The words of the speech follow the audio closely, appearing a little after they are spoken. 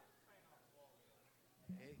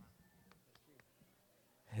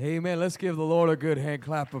Amen. Let's give the Lord a good hand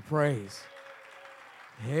clap of praise.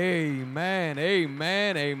 Amen.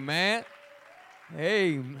 Amen. Amen.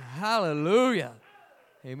 Amen. Hallelujah.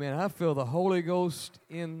 Amen. I feel the Holy Ghost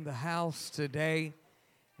in the house today.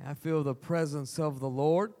 I feel the presence of the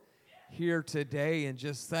Lord here today, and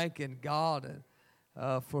just thanking God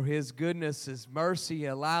for His goodness, His mercy. He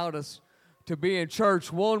allowed us to be in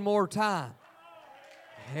church one more time.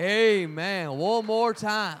 Amen. One more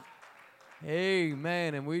time.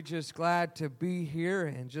 Amen. And we're just glad to be here,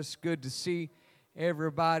 and just good to see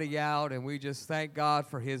everybody out. And we just thank God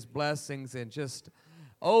for His blessings, and just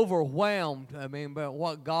overwhelmed, by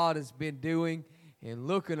what God has been doing, and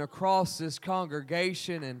looking across this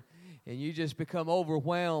congregation, and you just become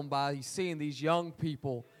overwhelmed by seeing these young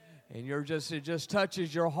people, and it just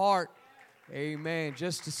touches your heart. Amen.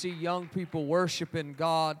 Just to see young people worshiping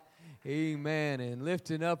God. Amen. And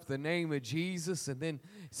lifting up the name of Jesus, and then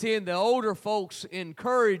seeing the older folks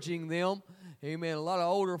encouraging them. Amen. A lot of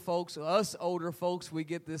older folks, us older folks, we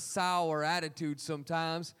get this sour attitude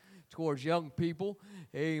sometimes towards young people.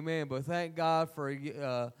 Amen. But thank God for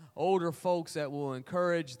older folks that will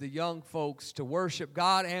encourage the young folks to worship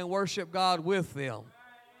God and worship God with them.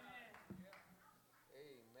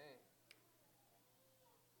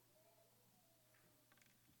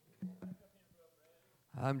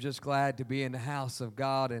 I'm just glad to be in the house of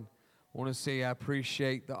God, and want to say I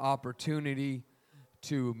appreciate the opportunity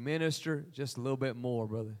to minister just a little bit more,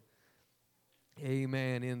 brother.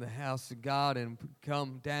 Amen. In the house of God, and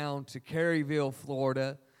come down to Caryville,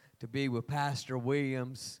 Florida, to be with Pastor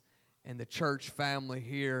Williams and the church family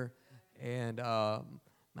here. And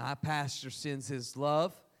my pastor sends his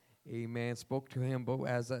love. Amen. Spoke to him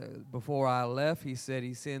before I left. He said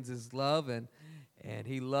he sends his love, and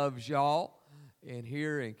he loves y'all. And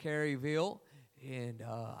here in Caryville, and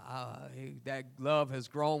that love has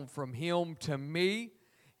grown from him to me,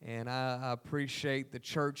 and I appreciate the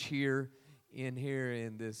church here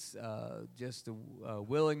in this just the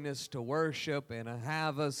willingness to worship and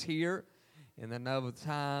have us here in another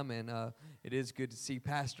time. And it is good to see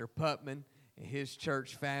Pastor Putman and his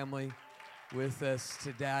church family with us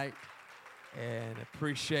today, and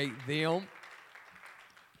appreciate them.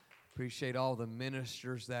 Appreciate all the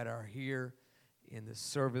ministers that are here in the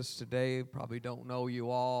service today. Probably don't know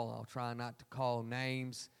you all. I'll try not to call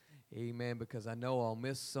names, amen, because I know I'll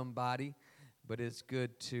miss somebody. But it's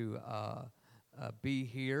good to be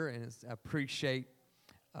here, and I appreciate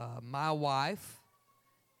my wife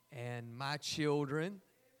and my children.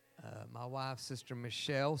 My wife, Sister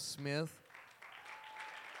Michelle Smith.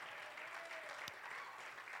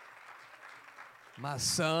 My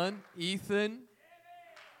son, Ethan.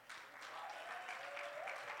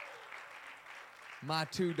 My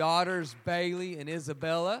two daughters, Bailey and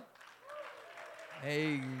Isabella.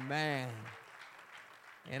 Amen.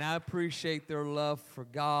 And I appreciate their love for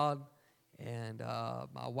God. And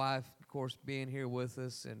my wife, of course, being here with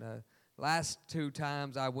us. And last two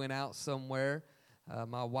times I went out somewhere,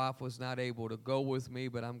 my wife was not able to go with me,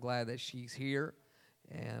 but I'm glad that she's here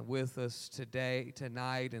and with us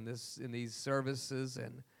tonight in these services.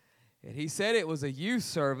 And he said it was a youth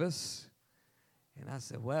service. And I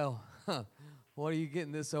said, well, what are you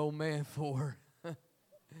getting this old man for?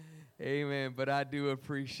 Amen. But I do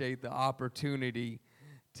appreciate the opportunity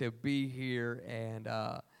to be here, and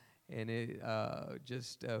it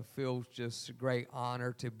just feels just a great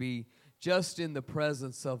honor to be just in the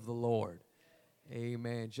presence of the Lord.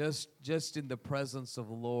 Amen. Just in the presence of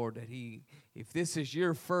the Lord. That if this is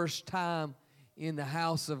your first time in the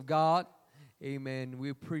house of God, amen, we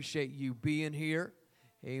appreciate you being here.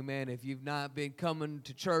 Amen. If you've not been coming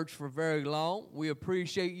to church for very long, we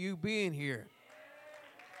appreciate you being here.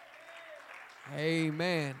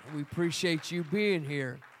 Amen. We appreciate you being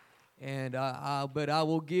here. And but I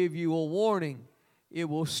will give you a warning. It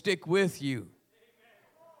will stick with you.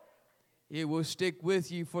 It will stick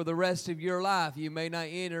with you for the rest of your life. You may not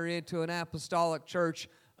enter into an apostolic church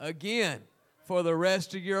again for the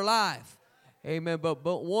rest of your life. Amen. But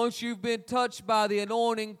once you've been touched by the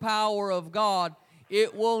anointing power of God,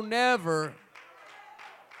 it will never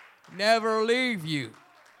leave you.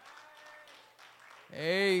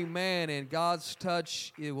 Amen. And God's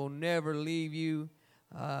touch, it will never leave you.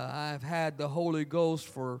 I've had the Holy Ghost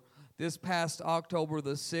for this past October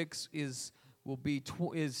the 6th is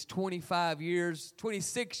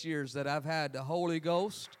 26 years that I've had the Holy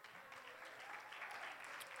Ghost.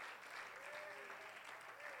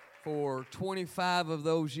 For 25 of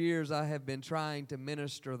those years, I have been trying to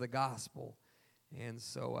minister the gospel. And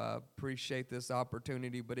so I appreciate this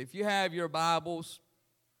opportunity. But if you have your Bibles,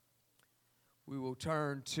 we will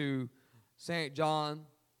turn to St. John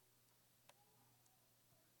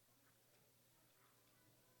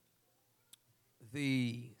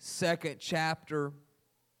the 2nd chapter.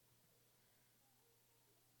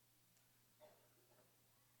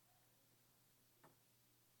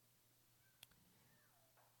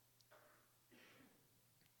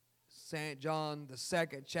 St. John, the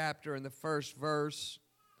 2nd chapter and the 1st verse.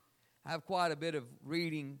 I have quite a bit of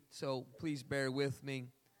reading, so please bear with me.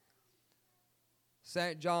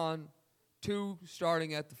 St. John 2,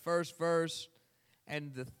 starting at the 1st verse.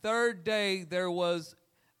 And the 3rd day there was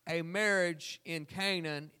a marriage in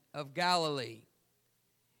Cana of Galilee.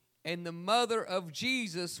 And the mother of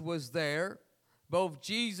Jesus was there. Both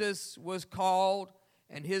Jesus was called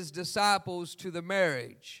and his disciples to the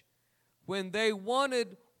marriage. When they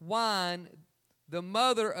wanted wine, the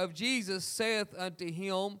mother of Jesus saith unto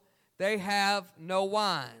him, They have no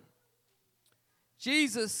wine.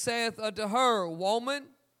 Jesus saith unto her, Woman,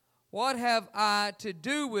 what have I to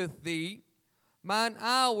do with thee? Mine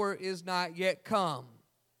hour is not yet come.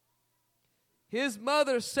 His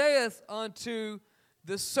mother saith unto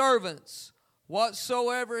the servants,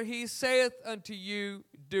 Whatsoever he saith unto you,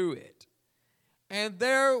 do it. And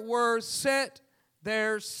there were set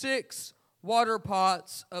there 6 water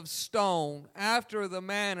pots of stone, after the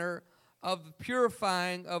manner of the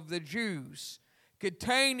purifying of the Jews,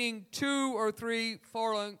 containing 2 or 3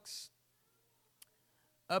 furlongs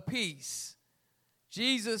apiece.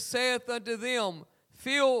 Jesus saith unto them,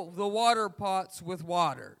 Fill the water pots with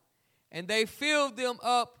water. And they filled them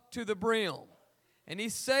up to the brim. And he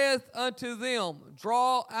saith unto them,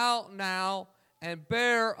 Draw out now, and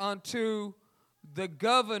bear unto the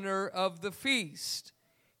governor of the feast.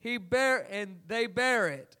 They bear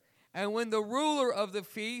it. And when the ruler of the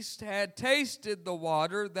feast had tasted the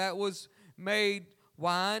water that was made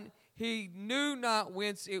wine, he knew not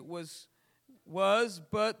whence it was,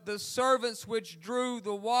 but the servants which drew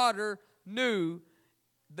the water knew.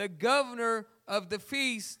 The governor of the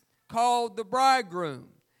feast called the bridegroom,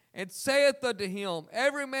 and saith unto him,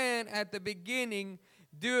 Every man at the beginning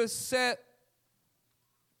doeth set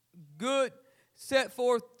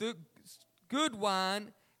forth the good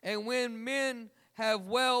wine, and when men have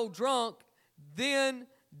well drunk, then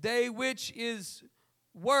they which is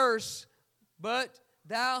worse, but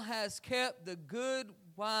thou hast kept the good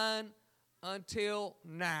wine until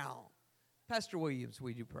now. Pastor Williams,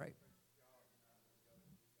 will you pray?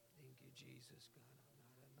 Thank you, Jesus. God,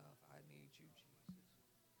 I'm not enough. I need you, Jesus.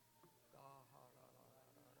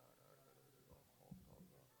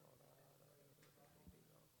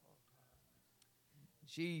 In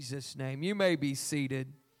Jesus' name. You may be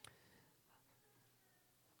seated.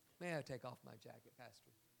 May I take off my jacket,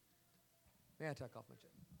 Pastor? May I take off my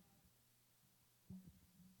jacket?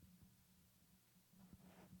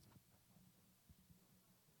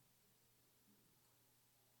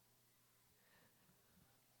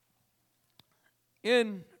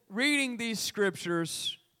 In reading these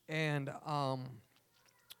scriptures and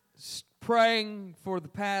praying for the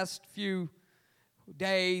past few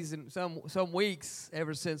days and some weeks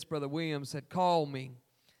ever since Brother Williams had called me,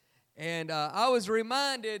 and I was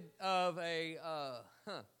reminded of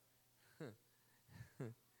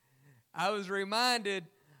I was reminded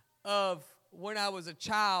of when I was a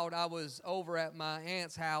child. I was over at my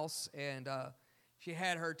aunt's house, and she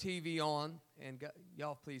had her TV on, and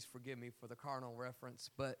y'all please forgive me for the carnal reference,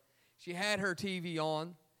 but she had her TV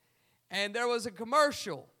on, and there was a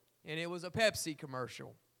commercial, and it was a Pepsi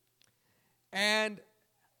commercial. And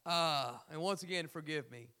once again,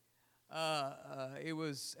 forgive me. It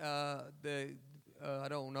was I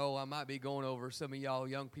don't know, I might be going over some of y'all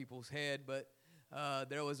young people's head, but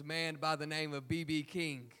there was a man by the name of B.B.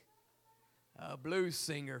 King, a blues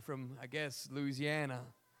singer from, I guess, Louisiana.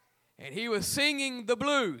 And he was singing the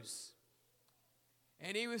blues.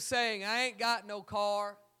 And he was saying, I ain't got no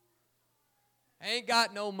car. I ain't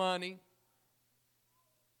got no money.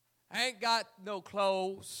 I ain't got no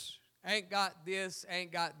clothes. I ain't got this,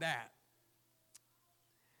 ain't got that.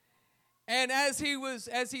 And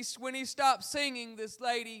when he stopped singing, this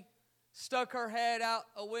lady stuck her head out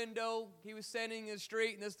a window. He was standing in the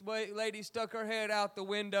street, and this lady stuck her head out the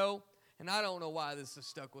window. And I don't know why this has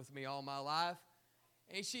stuck with me all my life.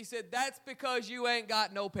 And she said, that's because you ain't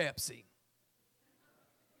got no Pepsi.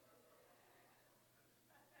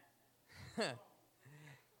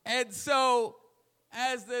 And so,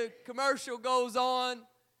 as the commercial goes on,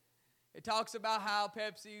 it talks about how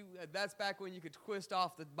Pepsi, that's back when you could twist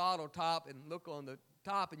off the bottle top and look on the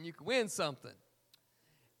top and you could win something.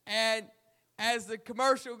 And as the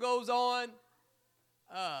commercial goes on,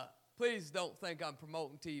 please don't think I'm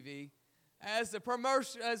promoting TV. As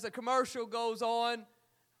the commercial goes on,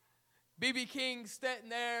 B.B. King's sitting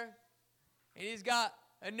there, and he's got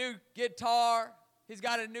a new guitar, he's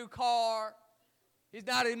got a new car, He's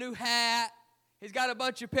not a new hat. He's got a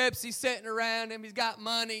bunch of Pepsi sitting around him. He's got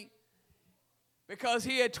money because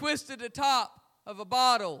he had twisted the top of a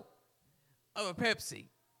bottle of a Pepsi.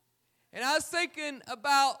 And I was thinking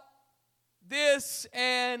about this,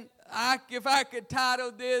 and if I could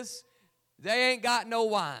title this, They Ain't Got No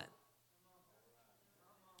Wine.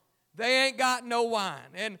 They ain't got no wine.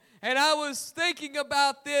 And I was thinking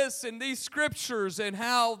about this and these scriptures and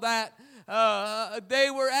how that they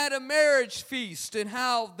were at a marriage feast and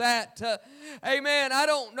how that, amen, I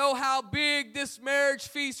don't know how big this marriage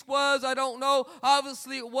feast was. I don't know.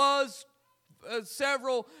 Obviously it was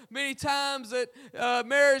many times that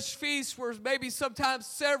marriage feasts were maybe sometimes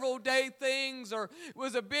several day things, or it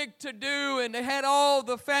was a big to-do, and they had all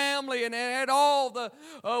the family and they had all the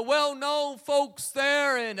well-known folks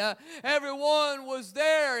there, and everyone was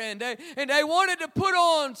there, and they wanted to put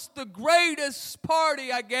on the greatest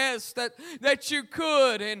party, I guess, that you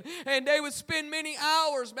could, and they would spend many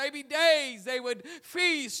hours, maybe days. They would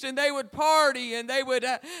feast and they would party and they would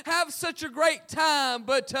have such a great time,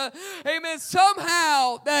 but amen,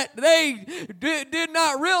 somehow that they did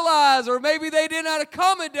not realize, or maybe they did not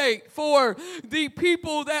accommodate for the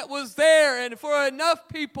people that was there and for enough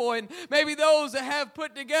people, and maybe those that have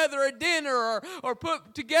put together a dinner or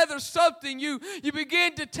put together something, you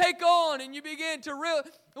begin to take on and you begin to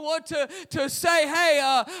want to say, hey,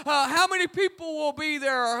 how many people will be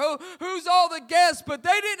there, or who's all the guests, but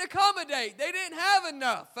they didn't accommodate. They didn't have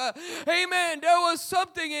enough. Amen. There was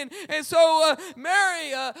something, and so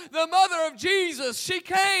Mary, the mother of Jesus, she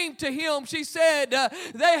came to him. She said,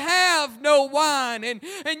 they have no wine, and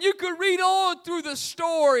you could read on through the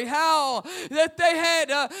story how that they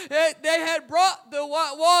had brought the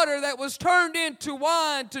water that was turned into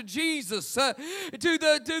wine to Jesus, to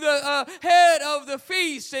the head of the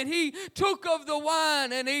feast. And he took of the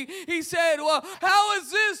wine and he said, well, how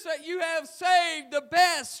is this that you have saved the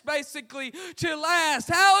best basically to last?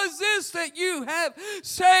 How is this that you have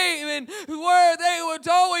saved, and where they would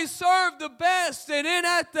always serve the best, and then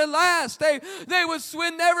at the last they would,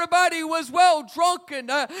 when everybody was well drunken,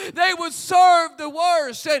 they would serve the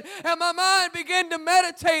worst. And my mind began to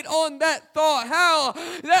meditate on that thought, how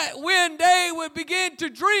that when they would begin to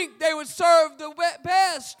drink, they would serve the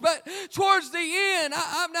best, but towards the end,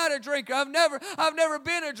 I'm not a drinker. I've never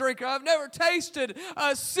been a drinker. I've never tasted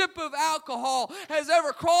a sip of alcohol has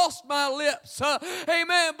ever crossed my lips.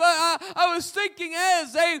 Amen. But I was thinking,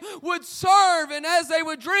 as they would serve and as they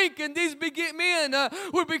would drink, and these men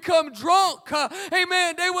would become drunk.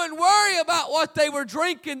 Amen. They wouldn't worry about what they were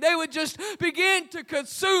drinking. They would just begin to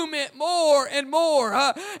consume it more and more.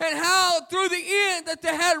 And how through the end that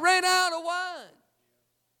they had ran out of wine.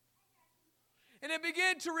 And it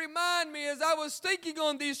began to remind me, as I was thinking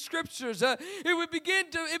on these scriptures, it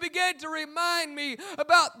began to remind me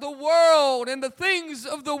about the world and the things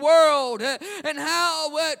of the world, and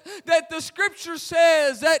how that the scripture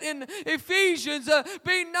says that in Ephesians,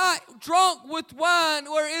 be not drunk with wine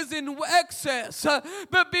where is in excess,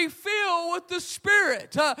 but be filled with the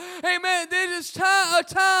Spirit. Amen. This is a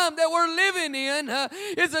time that we're living in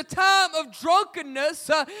is a time of drunkenness,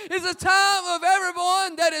 is a time of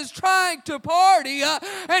everyone that is trying to party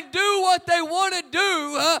and do what they want to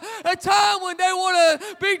do. A time when they want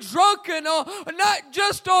to be drunken, not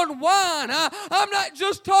just on wine. I'm not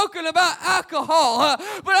just talking about alcohol,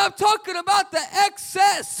 but I'm talking about the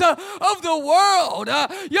excess of the world.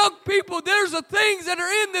 Young people, there's the things that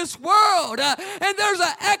are in this world, and there's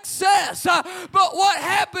an excess. But what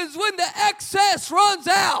happens when the excess runs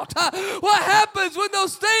out? What happens when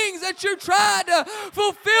those things that you tried to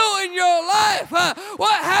fulfill in your life,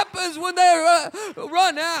 what happens when they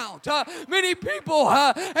run out? Many people,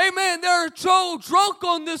 amen, they're so drunk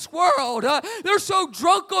on this world. They're so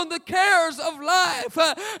drunk on the cares of life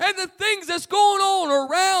and the things that's going on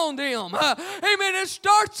around them. Amen. It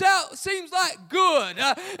starts out, seems like good.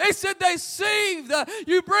 They said they saved,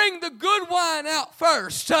 you bring the good wine out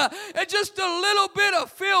first, and just a little bit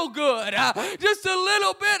of feel good, just a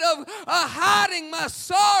little bit of hiding my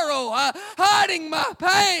sorrow, hiding my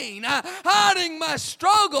pain, hiding my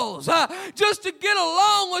struggles, just to get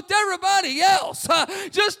along with everybody else,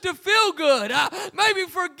 just to feel good, maybe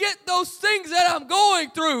forget those things that I'm going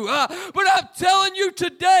through. But I'm telling you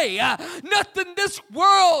today, nothing this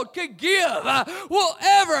world can give will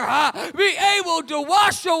ever be able to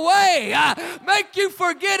wash away, make you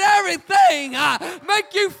forget everything,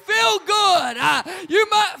 make you feel good. You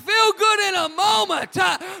might feel good in a moment,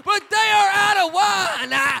 but they are out of wine.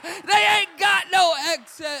 They ain't got no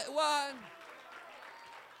excess wine.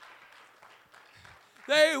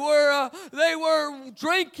 They were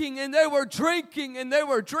drinking and they were drinking and they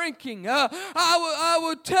were drinking. I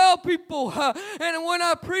would tell people, and when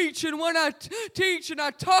I preach and when I teach and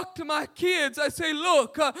I talk to my kids, I say,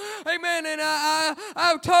 look, amen, and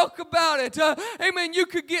I talk about it. Amen, you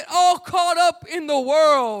could get all caught up in the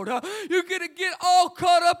world. You could get all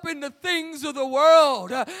caught up in the things of the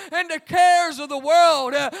world and the cares of the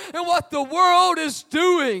world and what the world is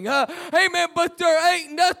doing. Amen, but there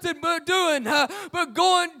ain't nothing but doing but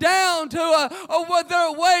going down to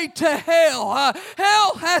their way to hell.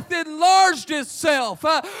 Hell hath enlarged itself.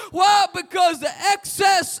 Why? Because the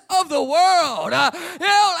excess of the world. Hell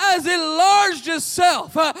has enlarged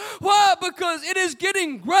itself. Why? Because it is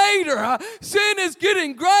getting greater. Sin is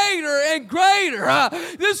getting greater and greater.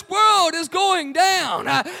 This world is going down.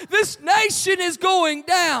 This nation is going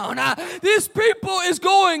down. This people is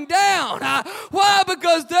going down. Why?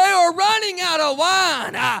 Because they are running out of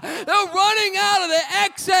wine. They're running out of the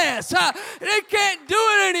excess. They can't do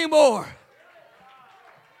it anymore.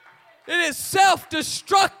 It is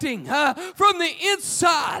self-destructing from the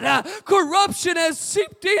inside. Corruption has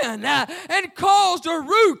seeped in and caused a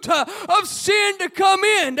root of sin to come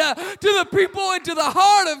in to the people and to the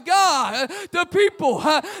heart of God. The people,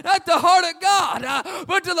 not the heart of God,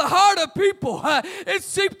 but to the heart of people. It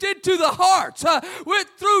seeped into the hearts, went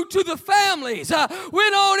through to the families,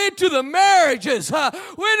 went on into the marriages,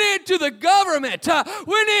 went into the government,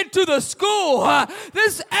 went into the school.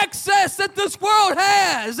 This excess that this world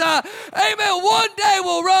has, amen, one day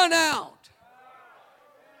will run out.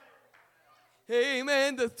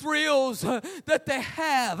 Amen. The thrills that they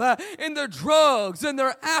have in their drugs and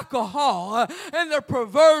their alcohol and their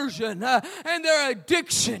perversion and their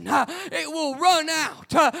addiction, it will run out.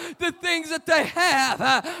 The things that they have,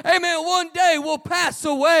 amen, one day will pass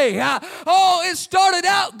away. It started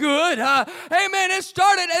out good. Amen. It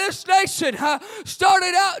started, this nation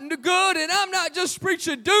started out in the good, and I'm not just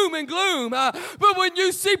preaching doom and gloom, but when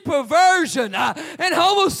you see perversion and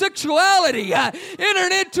homosexuality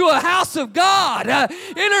entered into a house of God,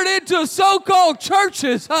 entered into so-called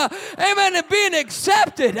churches, amen, and being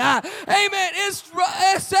accepted, amen, it's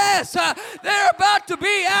they're about to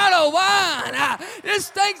be out of wine. This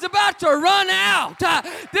thing's about to run out.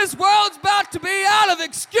 This world's about to be out of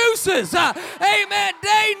excuses. Amen,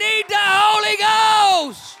 they need the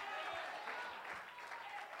Holy Ghost.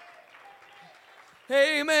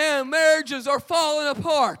 Amen. Marriages are falling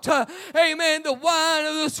apart. Amen. The wine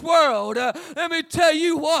of this world. Let me tell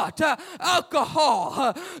you what.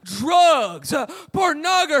 Alcohol, drugs,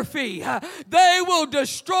 pornography, they will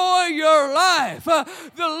destroy your life. The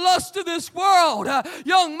lust of this world.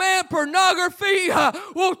 Young man, pornography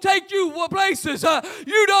will take you places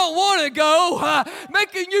you don't want to go,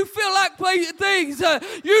 making you feel like things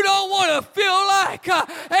you don't want to feel like.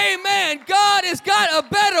 Amen. God has got a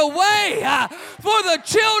better way for the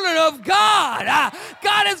children of God.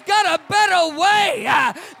 God has got a better way.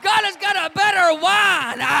 God has got a better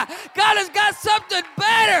wine. God has got something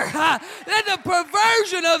better than the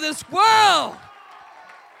perversion of this world.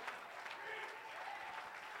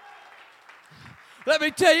 Let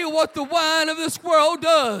me tell you what the wine of this world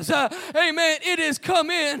does. Amen. It has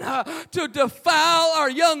come in to defile our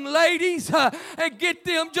young ladies and get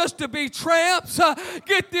them just to be tramps,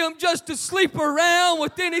 get them just to sleep around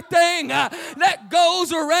with anything that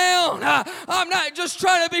goes around. I'm not just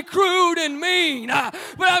trying to be crude and mean, but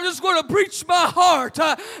I'm just going to preach my heart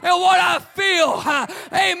and what I feel.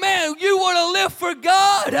 Amen. You want to live for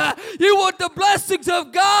God. You want the blessings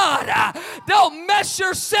of God. Don't mess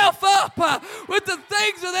yourself up with the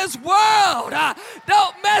things of this world.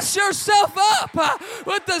 Don't mess yourself up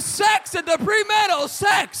with the sex and the premarital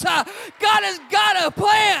sex. God has got a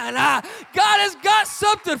plan. God has got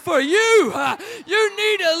something for you. You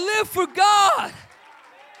need to live for God.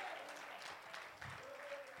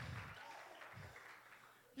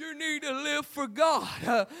 You need to live for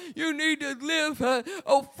God. You need to live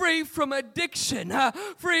free from addiction,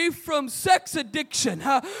 free from sex addiction,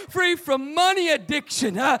 free from money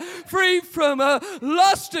addiction, free from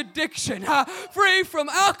lust addiction, free from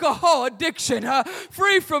alcohol addiction,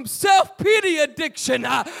 free from self-pity addiction,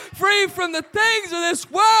 free from the things of this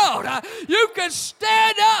world. You can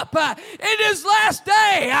stand up in this last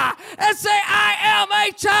day and say, I am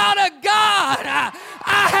a child of God.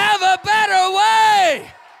 I have a better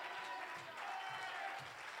way.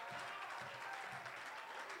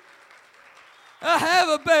 I have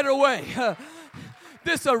a better way.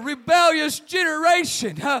 This a rebellious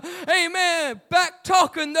generation, amen, back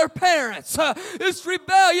talking their parents. This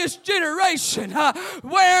rebellious generation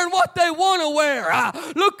wearing what they want to wear,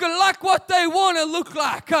 looking like what they want to look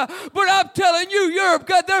like. But I'm telling you,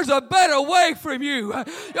 there's a better way from you.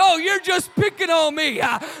 Oh, you're just picking on me.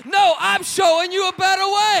 No, I'm showing you a better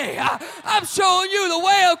way. I'm showing you the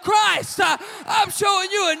way of Christ. I'm showing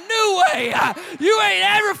you a new way. You ain't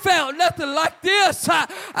ever felt nothing like this.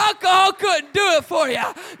 Alcohol couldn't do it for you.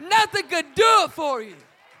 Nothing could do it for you.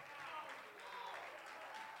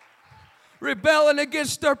 Rebelling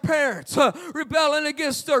against their parents, rebelling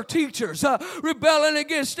against their teachers, rebelling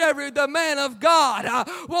against the man of God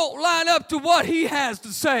won't line up to what he has to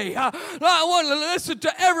say. I want to listen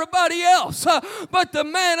to everybody else, but the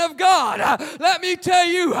man of God, let me tell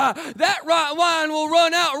you, that right wine will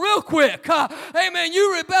run out real quick. Amen.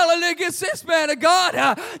 You rebelling against this man of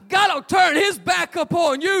God, God will turn his back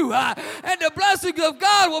upon you, and the blessings of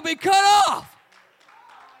God will be cut off.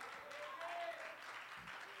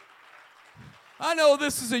 I know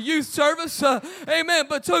this is a youth service, amen,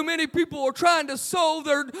 but too many people are trying to sow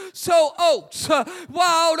oats,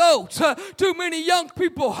 wild oats. Too many young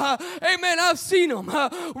people, amen, I've seen them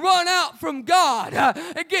run out from God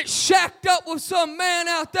and get shacked up with some man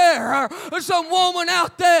out there or some woman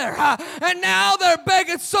out there, and now they're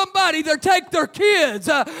begging somebody to take their kids.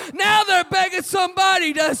 Now they're begging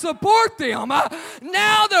somebody to support them.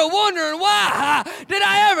 Now they're wondering, why did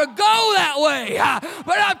I ever go that way?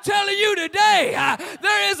 But I'm telling you today,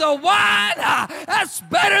 there is a wine that's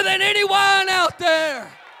better than any wine out there.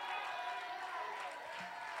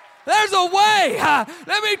 There's a way.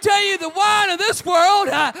 Let me tell you, the wine of this world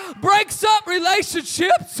breaks up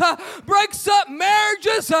relationships, breaks up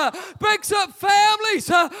marriages, breaks up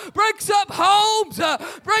families, breaks up homes,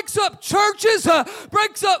 breaks up churches,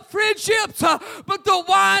 breaks up friendships. But the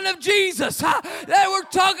wine of Jesus that we're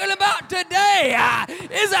talking about today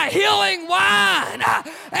is a healing wine.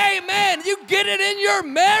 Amen. You get it in your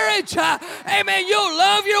marriage. Amen. You'll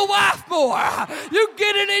love your wife more. You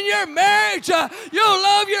get it in your marriage. You'll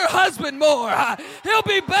love your husband more. He'll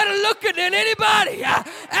be better looking than anybody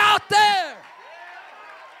out there.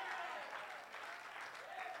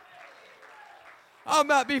 I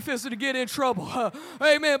might be fixing to get in trouble.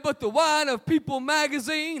 Amen. But the wine of People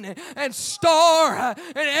magazine and Star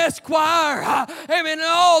and Esquire, amen, and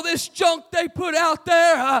all this junk they put out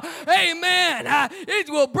there, amen, it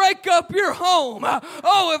will break up your home.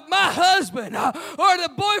 Oh, if my husband or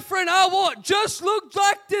the boyfriend I want just looks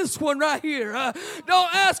like this one right here.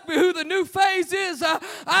 Don't ask me who the new phase is.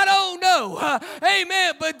 I don't know.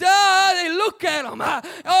 Amen. But they look at them.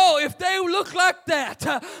 Oh, if they look like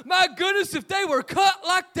that, my goodness, if they were cut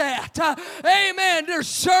like that, amen, their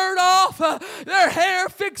shirt off, their hair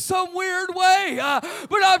fixed some weird way,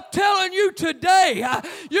 but I'm telling you today,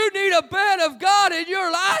 you need a man of God in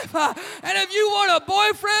your life, and if you want a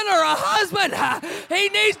boyfriend or a husband, he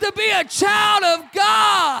needs to be a child of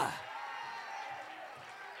God.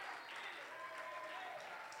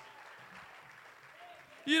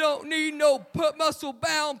 You don't need no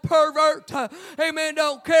muscle-bound pervert. Amen.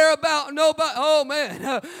 Don't care about nobody. Oh,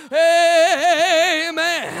 man.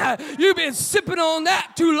 Amen. You've been sipping on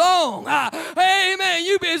that too long. Amen.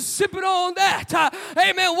 You've been sipping on that.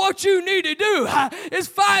 Amen. What you need to do is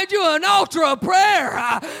find you an altar of prayer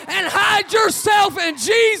and hide yourself in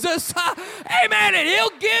Jesus. Amen. And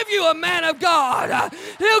he'll give you a man of God.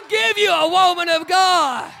 He'll give you a woman of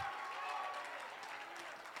God.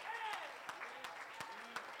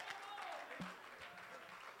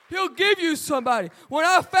 He'll give you somebody. When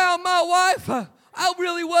I found my wife, I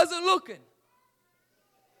really wasn't looking.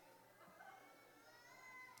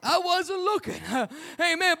 I wasn't looking.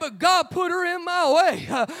 Amen. But God put her in my way.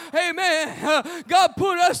 Amen. God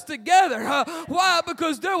put us together. Why?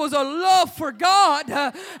 Because there was a love for God.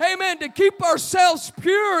 Amen. To keep ourselves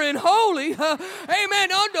pure and holy.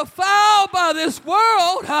 Amen. Undefiled by this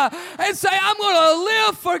world. And say, I'm going to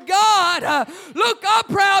live for God. Look, I'm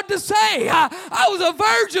proud to say I was a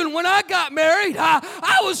virgin when I got married.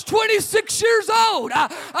 I was 26 years old.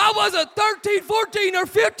 I wasn't 13, 14, or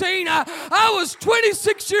 15. I was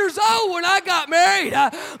 26 years old when I got married.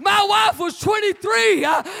 My wife was 23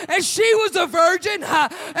 and she was a virgin,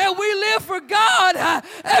 and we lived for God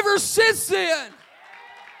ever since then.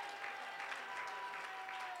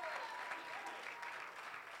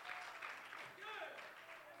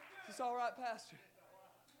 Is this all right, Pastor?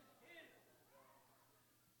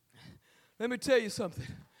 Let me tell you something.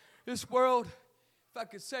 This world, if I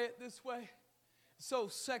could say it this way, is so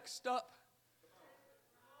sexed up.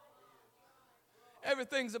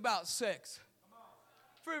 Everything's about sex.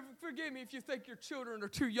 Forgive me if you think your children are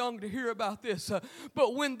too young to hear about this,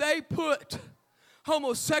 but when they put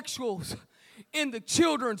homosexuals in the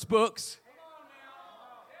children's books,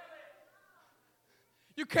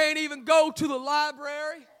 you can't even go to the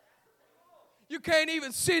library. You can't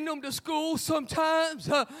even send them to school sometimes.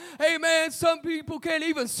 Amen. Some people can't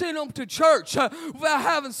even send them to church without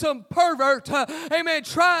having some pervert, amen,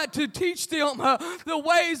 try to teach them the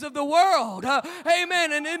ways of the world.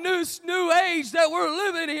 Amen. And in this new age that we're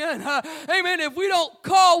living in, amen, if we don't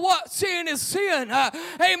call what sin is sin,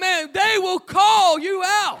 amen, they will call you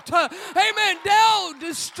out. Amen. They'll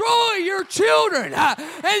destroy your children. And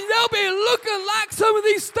they'll be looking like some of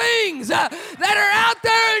these things that are out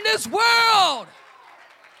there in this world.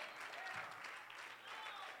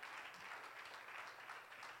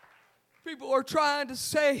 People are trying to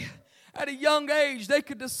say at a young age they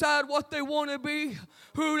could decide what they want to be,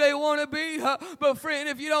 who they want to be. But friend,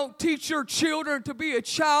 if you don't teach your children to be a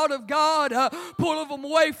child of God, pull them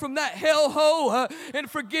away from that hellhole.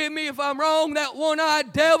 And forgive me if I'm wrong, that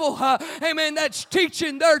one-eyed devil, amen, that's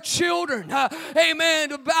teaching their children,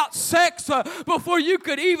 amen, about sex before you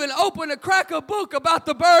could even open a crack a book about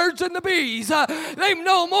the birds and the bees. They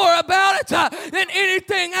know more about it than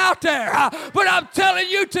anything out there. But I'm telling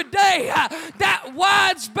you today, that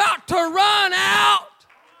wine's about to run out.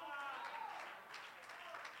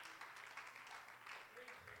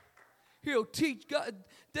 He'll teach God.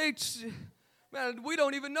 Man, we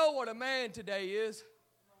don't even know what a man today is.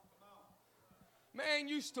 Man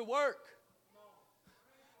used to work.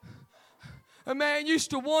 A man used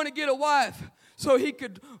to want to get a wife so he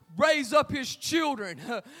could raise up his children.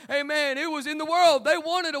 Amen. It was in the world. They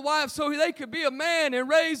wanted a wife so they could be a man and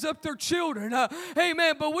raise up their children.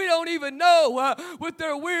 Amen. But we don't even know with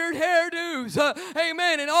their weird hairdos.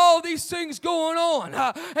 Amen. And all these things going on.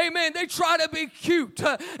 Amen. They try to be cute.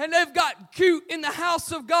 And they've got cute in the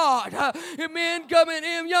house of God. Men coming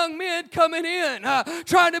in, young men coming in,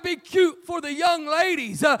 trying to be cute for the young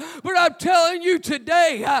ladies. But I'm telling you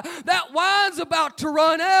today, that wine's about to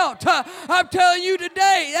run out. I'm telling you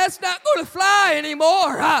today, that's not going to fly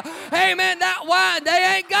anymore. Amen. That wine,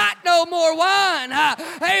 they ain't got no more wine.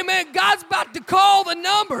 Amen. God's about to call the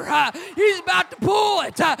number. He's about to pull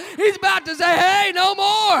it. He's about to say, hey, no more.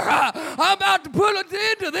 I'm about to put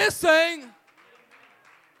it into this thing.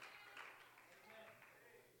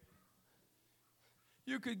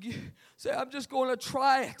 You could say, I'm just going to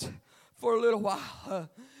try it for a little while.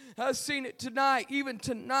 I've seen it tonight, even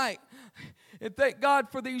tonight. And thank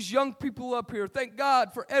God for these young people up here. Thank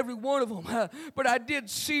God for every one of them. But I did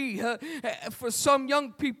see for some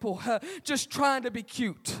young people just trying to be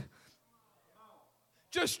cute.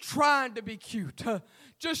 Just trying to be cute.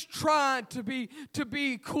 Just trying to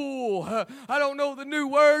be cool. I don't know the new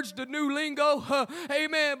words, the new lingo.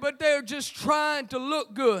 Amen. But they're just trying to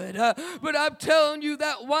look good. But I'm telling you,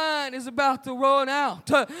 that wine is about to run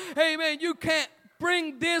out. Amen. You can't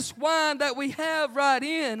bring this wine that we have right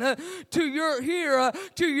in to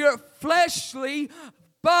your fleshly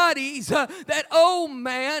bodies, that old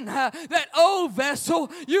man, that old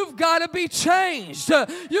vessel. You've got to be changed.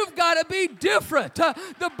 You've got to be different.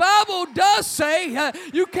 The Bible does say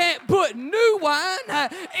you can't put new wine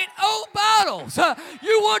in old bottles.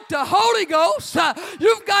 You want the Holy Ghost,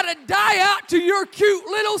 you've got to die out to your cute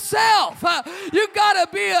little self. You've got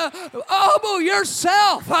to be humble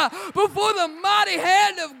yourself before the mighty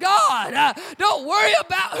hand of God. Don't worry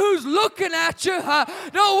about who's looking at you.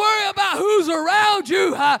 Don't worry about who's around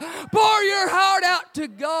you. Pour your heart out to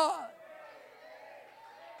God.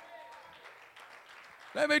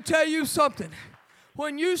 Let me tell you something.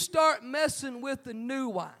 When you start messing with the new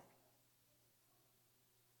wine,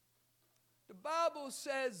 the Bible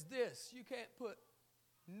says this: you can't put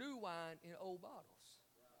new wine in old bottles.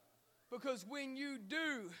 Because when you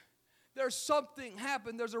do, there's something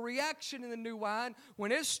happen. There's a reaction in the new wine.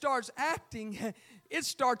 When it starts acting, it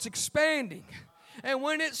starts expanding. And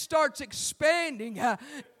when it starts expanding,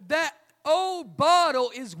 that old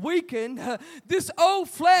bottle is weakened. This old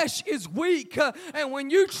flesh is weak. And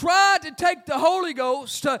when you try to take the Holy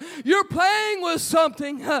Ghost, you're playing with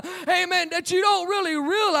something, amen, that you don't really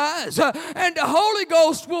realize. And the Holy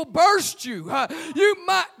Ghost will burst you. You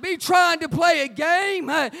might be trying to play a game,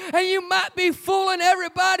 and you might be fooling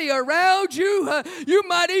everybody around you. You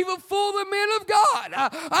might even fool the men of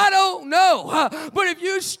God. I don't know. But if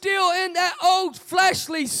you're still in that old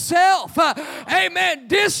fleshly self, amen,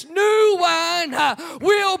 this new wine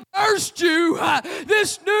will burst you.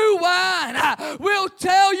 This new wine will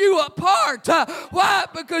tear you apart. Why?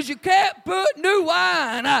 Because you can't put new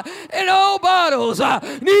wine in old bottles.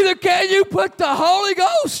 Neither can you put the Holy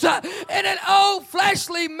Ghost in an old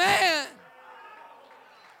fleshly man.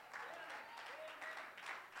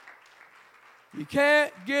 You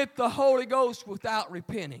can't get the Holy Ghost without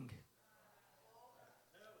repenting.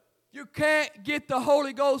 You can't get the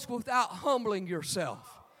Holy Ghost without humbling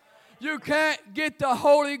yourself. You can't get the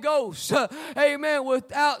Holy Ghost, amen,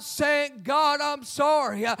 without saying, God, I'm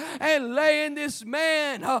sorry, and laying this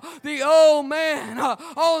man, the old man,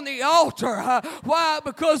 on the altar. Why?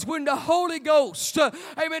 Because when the Holy Ghost,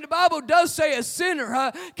 amen, the Bible does say a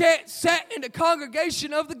sinner can't sit in the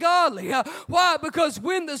congregation of the godly. Why? Because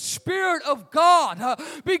when the Spirit of God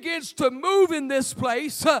begins to move in this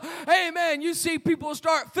place, amen, you see people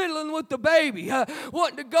start fiddling with the baby,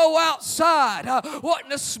 wanting to go outside, wanting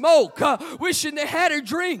to smoke, wishing they had a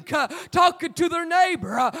drink, talking to their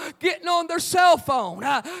neighbor, getting on their cell phone,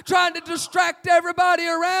 trying to distract everybody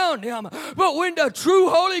around them. But when the true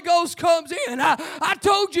Holy Ghost comes in, I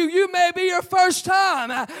told you, you may be your first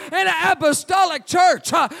time in an apostolic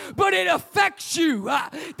church, but it affects you.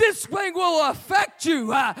 This thing will affect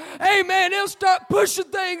you. Amen. It'll start pushing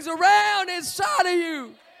things around inside of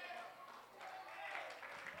you.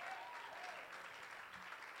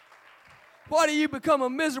 Why do you become a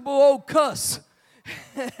miserable old cuss?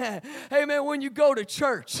 Amen. When you go to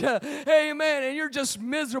church, amen, and you're just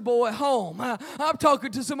miserable at home. I'm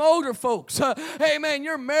talking to some older folks. Amen.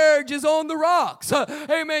 Your marriage is on the rocks.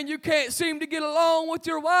 Amen. You can't seem to get along with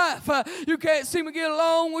your wife. You can't seem to get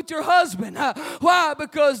along with your husband. Why?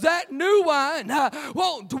 Because that new wine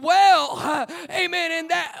won't dwell, amen, in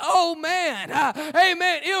that old man.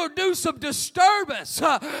 Amen. It'll do some disturbance.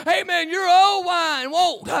 Amen. Your old wine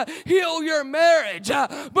won't heal your marriage.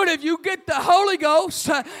 But if you get the Holy Ghost,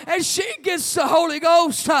 and she gets the Holy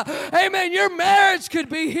Ghost, amen, your marriage could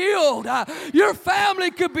be healed. Your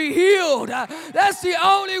family could be healed. That's the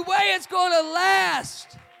only way it's going to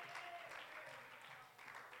last.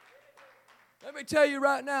 Let me tell you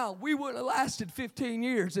right now, we wouldn't have lasted 15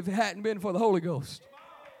 years if it hadn't been for the Holy Ghost.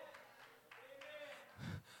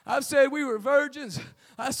 I've said we were virgins.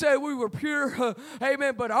 I said we were pure,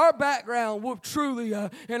 amen, but our background was truly,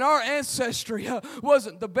 and our ancestry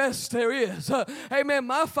wasn't the best there is. Amen,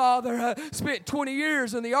 my father spent 20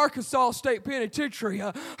 years in the Arkansas State Penitentiary.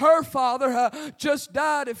 Her father just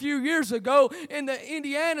died a few years ago in the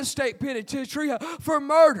Indiana State Penitentiary for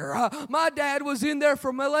murder. My dad was in there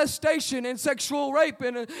for molestation and sexual rape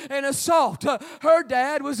and assault. Her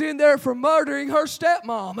dad was in there for murdering her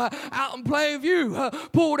stepmom out in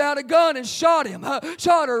Plainview. Pulled out a gun and shot him.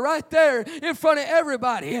 Shot her right there in front of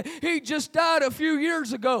everybody. He just died a few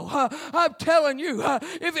years ago. I'm telling you,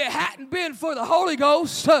 if it hadn't been for the Holy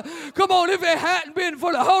Ghost, come on, if it hadn't been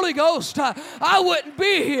for the Holy Ghost, I wouldn't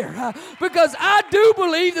be here. Because I do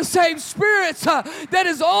believe the same spirits that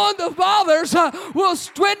is on the fathers will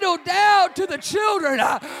dwindle down to the children.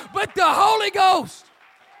 But the Holy Ghost,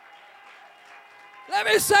 let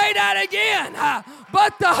me say that again.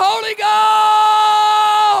 But the Holy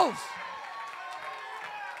Ghost.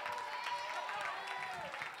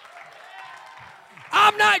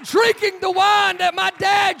 I'm not drinking the wine that my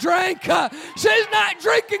dad drank. She's not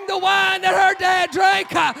drinking the wine that her dad drank.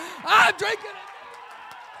 I'm drinking it.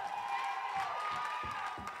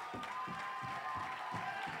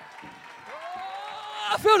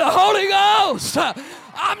 I feel the Holy Ghost.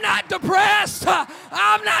 I'm not depressed.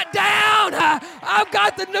 I'm not down. I've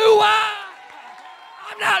got the new wine.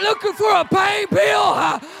 I'm not looking for a pain pill.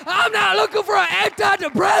 I'm not looking for an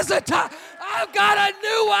antidepressant. I've got a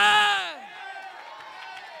new wine.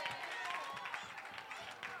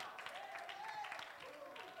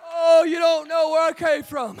 Oh, you don't know where I came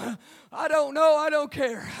from. I don't know. I don't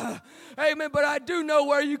care. Amen. But I do know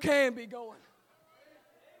where you can be going.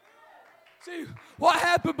 See, what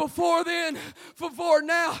happened before then, before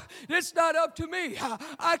now, it's not up to me.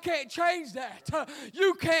 I can't change that.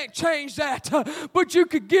 You can't change that. But you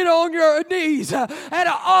could get on your knees at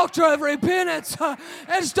an altar of repentance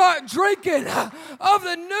and start drinking of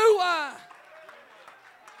the new wine.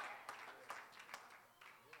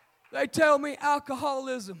 They tell me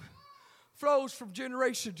alcoholism flows from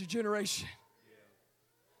generation to generation.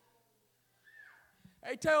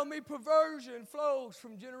 They tell me perversion flows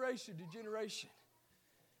from generation to generation.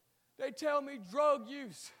 They tell me drug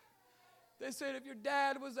use. They said if your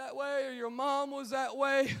dad was that way or your mom was that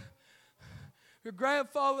way, your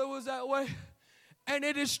grandfather was that way. And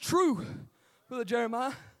it is true, Brother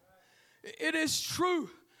Jeremiah. It is true.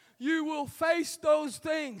 You will face those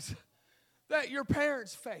things that your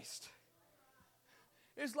parents faced.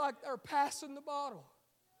 It's like they're passing the bottle.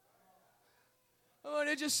 I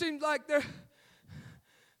mean, it just seems like they're...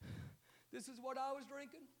 This is what I was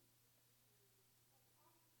drinking.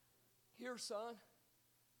 Here, son,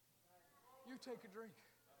 you take a drink.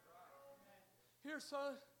 Here,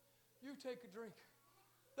 son, you take a drink.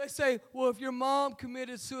 They say, well, if your mom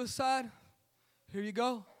committed suicide, here you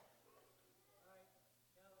go.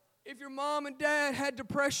 If your mom and dad had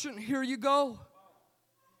depression, here you go.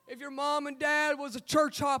 If your mom and dad was a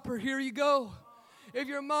church hopper, here you go. If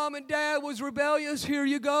your mom and dad was rebellious, here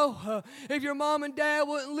you go. If your mom and dad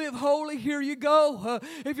wouldn't live holy, here you go.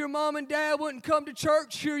 If your mom and dad wouldn't come to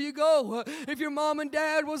church, here you go. If your mom and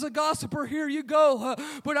dad was a gossiper, here you go.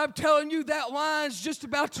 But I'm telling you, that wine's just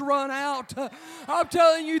about to run out. I'm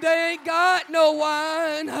telling you, they ain't got no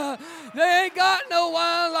wine. They ain't got no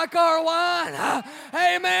wine like our wine.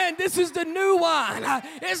 Amen. This is the new wine.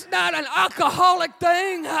 It's not an alcoholic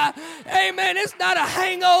thing. Amen. It's not a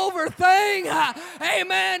hangover thing.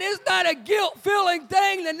 Amen. It's not a guilt-filling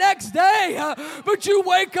thing the next day, but you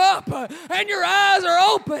wake up and your eyes are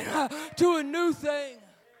open to a new thing.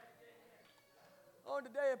 On the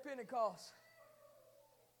day of Pentecost.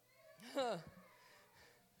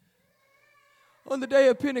 On the day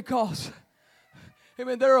of Pentecost.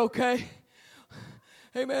 Amen. They're okay.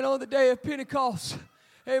 Amen. On the day of Pentecost.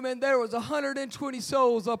 Amen. There was 120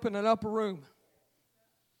 souls up in an upper room.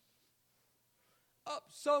 Up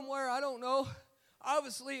somewhere, I don't know.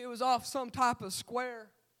 Obviously, it was off some type of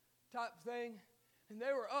square type thing. And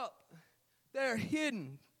they were up. They're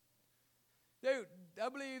hidden. I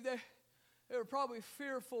believe they were probably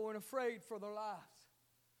fearful and afraid for their lives.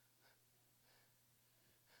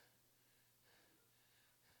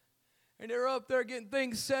 And they were up there getting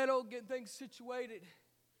things settled, getting things situated.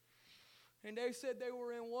 And they said they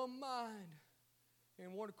were in one mind,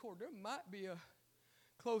 in one accord. There might be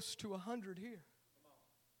close to 100 here.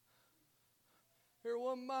 They're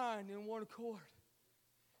one mind in one accord.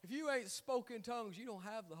 If you ain't spoken tongues, you don't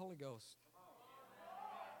have the Holy Ghost.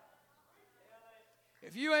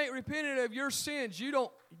 If you ain't repented of your sins, you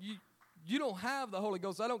don't have the Holy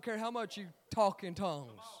Ghost. I don't care how much you talk in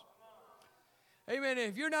tongues. Amen.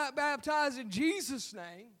 If you're not baptized in Jesus'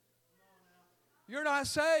 name, you're not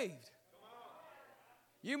saved.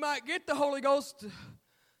 You might get the Holy Ghost,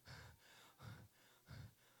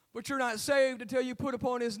 but you're not saved until you put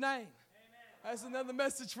upon His name. That's another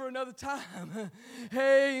message for another time.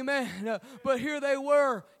 Amen. But here they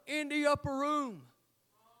were in the upper room.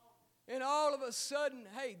 And all of a sudden,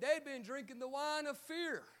 hey, they'd been drinking the wine of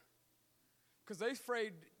fear. Because they're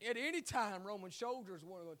afraid at any time Roman soldiers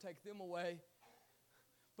weren't going to take them away.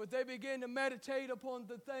 But they began to meditate upon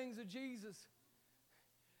the things of Jesus.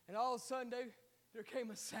 And all of a sudden, there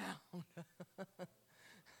came a sound.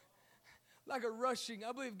 Like a rushing.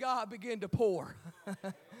 I believe God began to pour.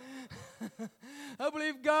 I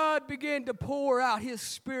believe God began to pour out His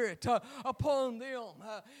Spirit upon them.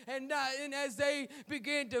 And as they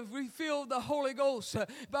began to refill the Holy Ghost, the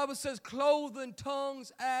Bible says, clothing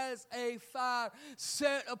tongues as a fire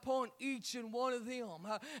set upon each and one of them.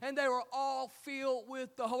 And they were all filled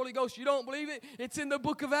with the Holy Ghost. You don't believe it? It's in the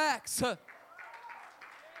book of Acts.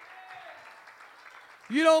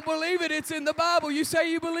 You don't believe it? It's in the Bible. You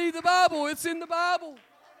say you believe the Bible. It's in the Bible.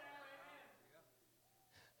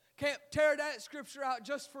 Can't tear that scripture out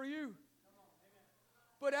just for you.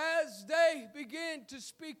 But as they begin to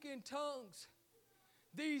speak in tongues,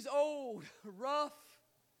 these old, rough,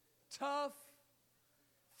 tough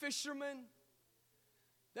fishermen,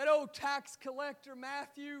 that old tax collector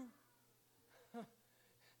Matthew,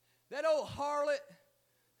 that old harlot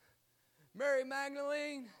Mary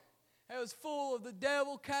Magdalene, that was full of the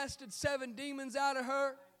devil, casted 7 demons out of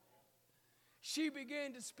her, she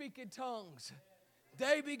began to speak in tongues.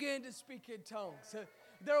 They began to speak in tongues.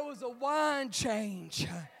 There was a wine change.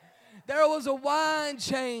 There was a wine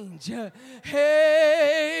change.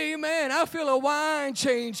 Hey, man, I feel a wine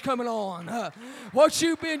change coming on. What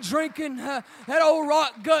you've been drinking, that old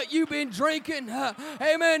rock gut you've been drinking,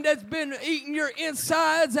 amen, that's been eating your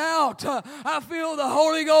insides out. I feel the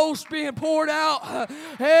Holy Ghost being poured out.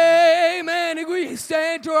 Amen. And we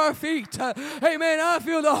stand to our feet. Amen. I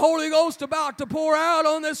feel the Holy Ghost about to pour out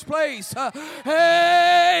on this place. Amen.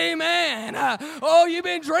 Oh, you've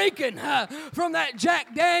been drinking from that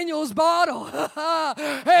Jack Daniels bottle.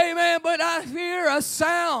 Amen. But I hear a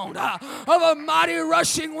sound of a mighty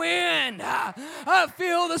rushing wind. I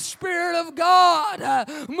feel the Spirit of God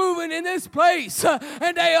moving in this place.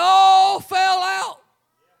 And they all fell out.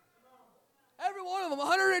 Every one of them,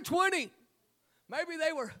 120. Maybe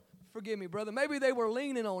they were, forgive me, brother, maybe they were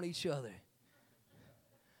leaning on each other.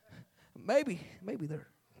 Maybe their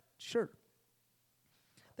shirt.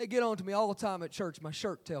 They get on to me all the time at church. My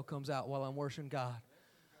shirt tail comes out while I'm worshiping God.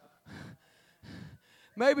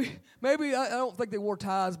 Maybe I don't think they wore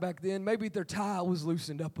ties back then. Maybe their tie was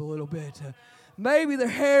loosened up a little bit. Maybe their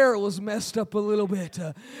hair was messed up a little bit.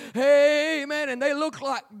 Amen. And they looked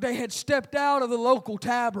like they had stepped out of the local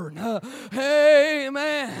tavern.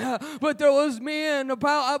 Amen. But there was men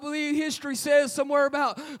about, I believe history says somewhere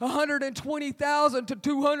about 120,000 to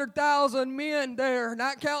 200,000 men there,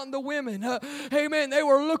 not counting the women. Amen. They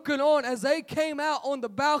were looking on as they came out on the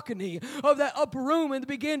balcony of that upper room and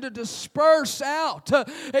began to disperse out.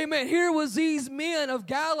 Amen. Here was these men of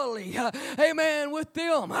Galilee. Amen. With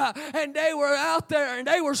them. And they were out there and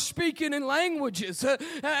they were speaking in languages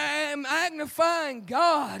and magnifying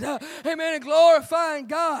God. Amen. And glorifying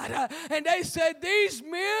God. And they said, these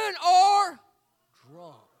men are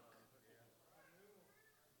drunk.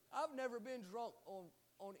 I've never been drunk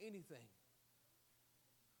on anything.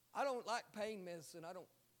 I don't like pain medicine. I don't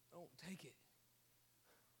take it.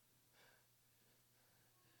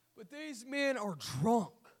 But these men are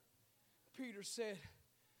drunk. Peter said,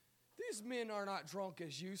 these men are not drunk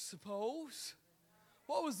as you suppose.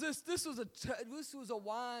 What was this? This was a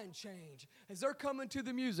wine change. As they're coming to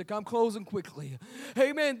the music, I'm closing quickly.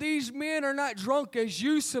 Amen. These men are not drunk as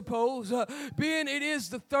you suppose, being it is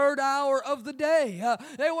the third hour of the day.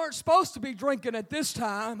 They weren't supposed to be drinking at this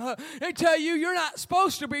time. They tell you you're not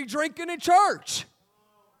supposed to be drinking in church.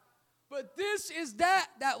 But this is that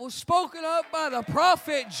was spoken of by the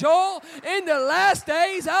prophet Joel. In the last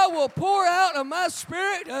days I will pour out of my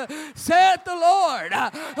spirit, saith the Lord.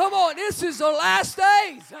 Come on, this is the last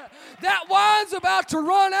days. That wine's about to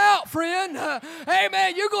run out, friend.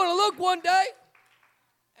 Amen. You're going to look one day,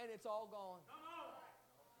 and it's all gone.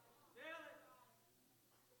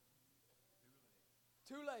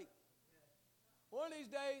 Too late. One of these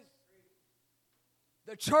days,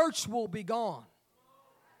 the church will be gone.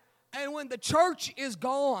 And when the church is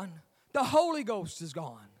gone, the Holy Ghost is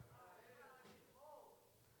gone.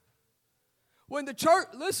 When the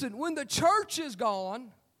church is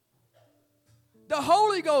gone, the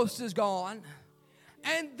Holy Ghost is gone,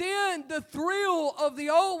 and then the thrill of the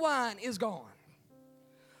old wine is gone.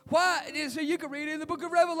 Why? So you can read it in the book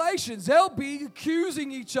of Revelations. They'll be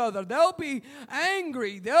accusing each other. They'll be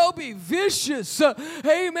angry. They'll be vicious.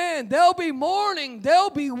 Amen. They'll be mourning. They'll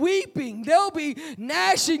be weeping. They'll be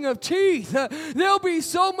gnashing of teeth. There'll be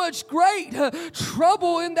so much great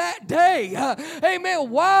trouble in that day. Amen.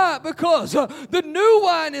 Why? Because the new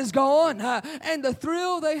wine is gone, and the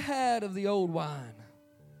thrill they had of the old wine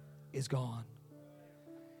is gone.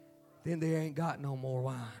 Then they ain't got no more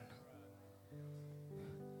wine.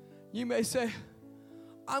 You may say,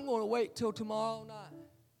 I'm going to wait till tomorrow night.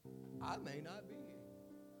 I may not be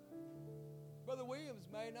here. Brother Williams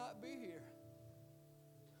may not be here.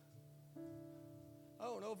 I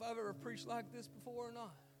don't know if I've ever preached like this before or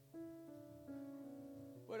not.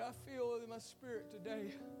 But I feel in my spirit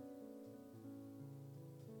today,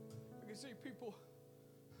 I can see people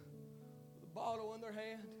with a bottle in their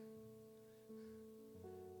hand,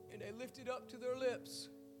 and they lift it up to their lips,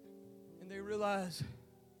 and they realize,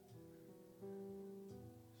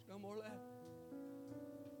 no more left.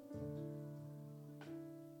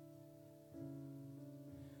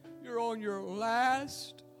 You're on your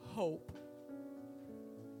last hope.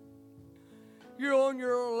 You're on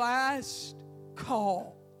your last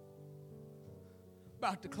call.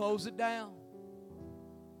 About to close it down.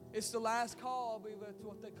 It's the last call, I believe that's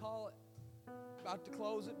what they call it. About to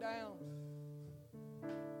close it down.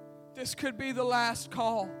 This could be the last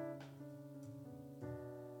call.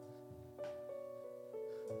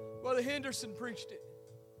 Brother Henderson preached it.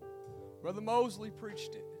 Brother Mosley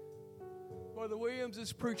preached it. Brother Williams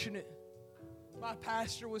is preaching it. My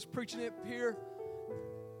pastor was preaching it here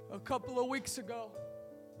a couple of weeks ago.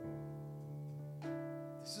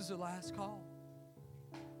 This is the last call.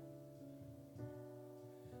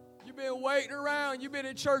 You've been waiting around. You've been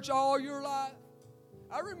in church all your life.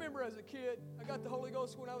 I remember as a kid, I got the Holy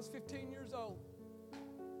Ghost when I was 15 years old.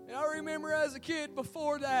 And I remember as a kid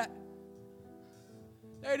before that,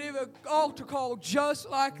 they'd have an altar call just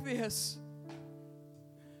like this.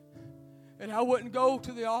 And I wouldn't go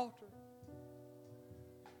to the altar.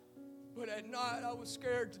 But at night I was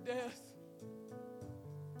scared to death.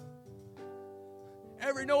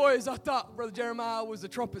 Every noise I thought Brother Jeremiah was the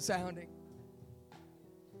trumpet sounding.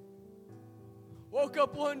 Woke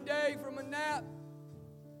up one day from a nap.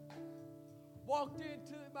 Walked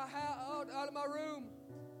into my house, out of my room.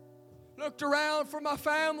 Looked around for my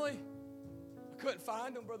family. Couldn't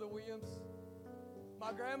find them, Brother Williams.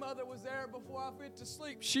 My grandmother was there before I went to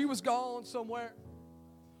sleep. She was gone somewhere.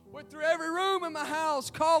 Went through every room in my house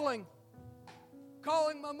calling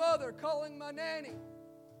my mother, calling my nanny.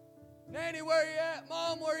 Nanny, where you at?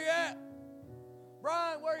 Mom, where you at?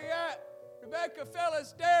 Brian, where you at? Rebecca fell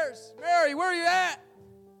upstairs. Mary, where you at?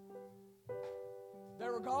 They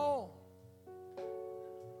were gone.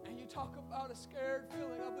 And you talk about a scared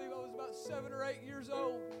feeling. I believe I was about 7 or 8 years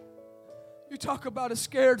old. You talk about a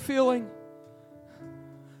scared feeling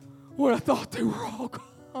when I thought they were all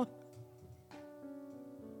gone.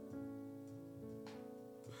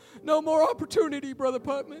 No more opportunity, Brother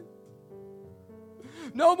Putman.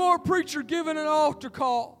 No more preacher giving an altar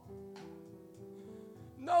call.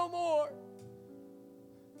 No more.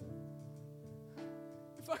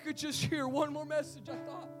 If I could just hear one more message, I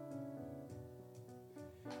thought.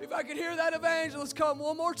 If I could hear that evangelist come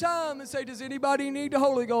one more time and say, does anybody need the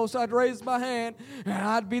Holy Ghost? I'd raise my hand and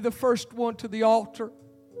I'd be the first one to the altar.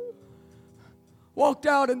 Walked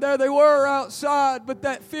out and there they were outside, but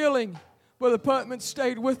that feeling, Brother Putman,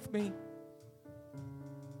 stayed with me.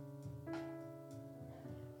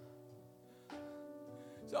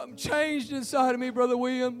 Something changed inside of me, Brother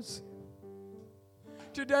Williams.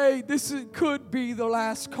 Today, could be the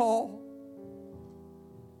last call.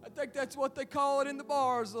 I think that's what they call it in the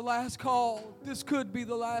bars, the last call. This could be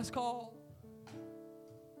the last call.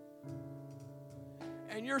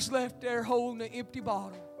 And you're left there holding an empty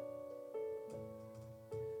bottle.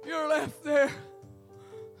 You're left there.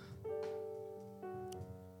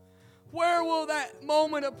 Where will that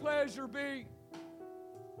moment of pleasure be?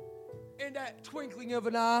 In that twinkling of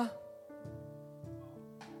an eye?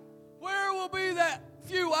 Where will be that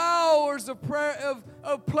few hours of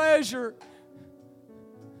pleasure?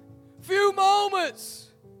 Few moments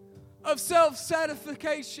of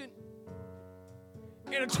self-satisfaction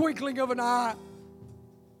in a twinkling of an eye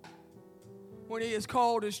when He has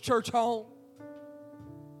called His church home?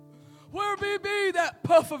 Where will be that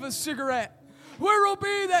puff of a cigarette? Where will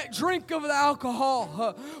be that drink of the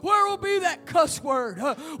alcohol? Where will be that cuss word?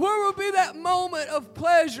 Where will be that moment of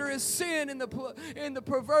pleasure is sin in the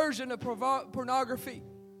perversion of pornography?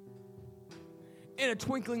 In a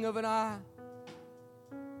twinkling of an eye.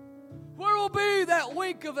 Where will be that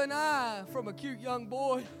wink of an eye from a cute young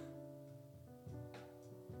boy?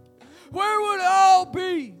 Where would it all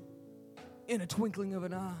be? In a twinkling of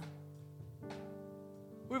an eye.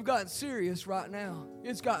 We've gotten serious right now.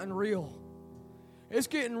 It's gotten real. It's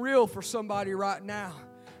getting real for somebody right now.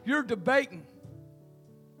 You're debating.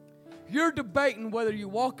 You're debating whether you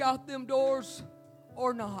walk out them doors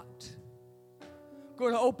or not. I'm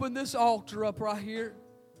going to open this altar up right here.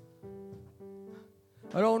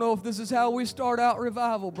 I don't know if this is how we start out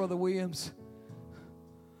revival, Brother Williams.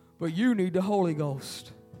 But you need the Holy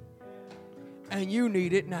Ghost. And you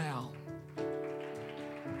need it now.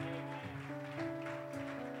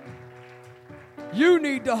 You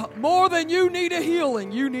need more than you need a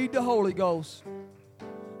healing, you need the Holy Ghost.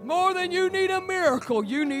 More than you need a miracle,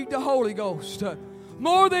 you need the Holy Ghost.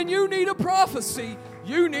 More than you need a prophecy,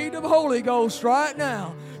 you need the Holy Ghost right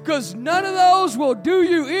now. Because none of those will do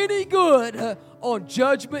you any good on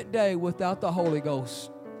Judgment Day without the Holy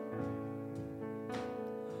Ghost.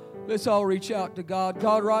 Let's all reach out to God.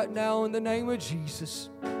 God, right now in the name of Jesus.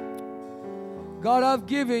 God, I've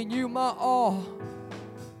given you my all.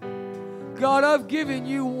 God, I've given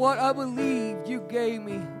you what I believe you gave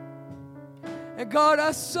me. And God,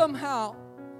 I somehow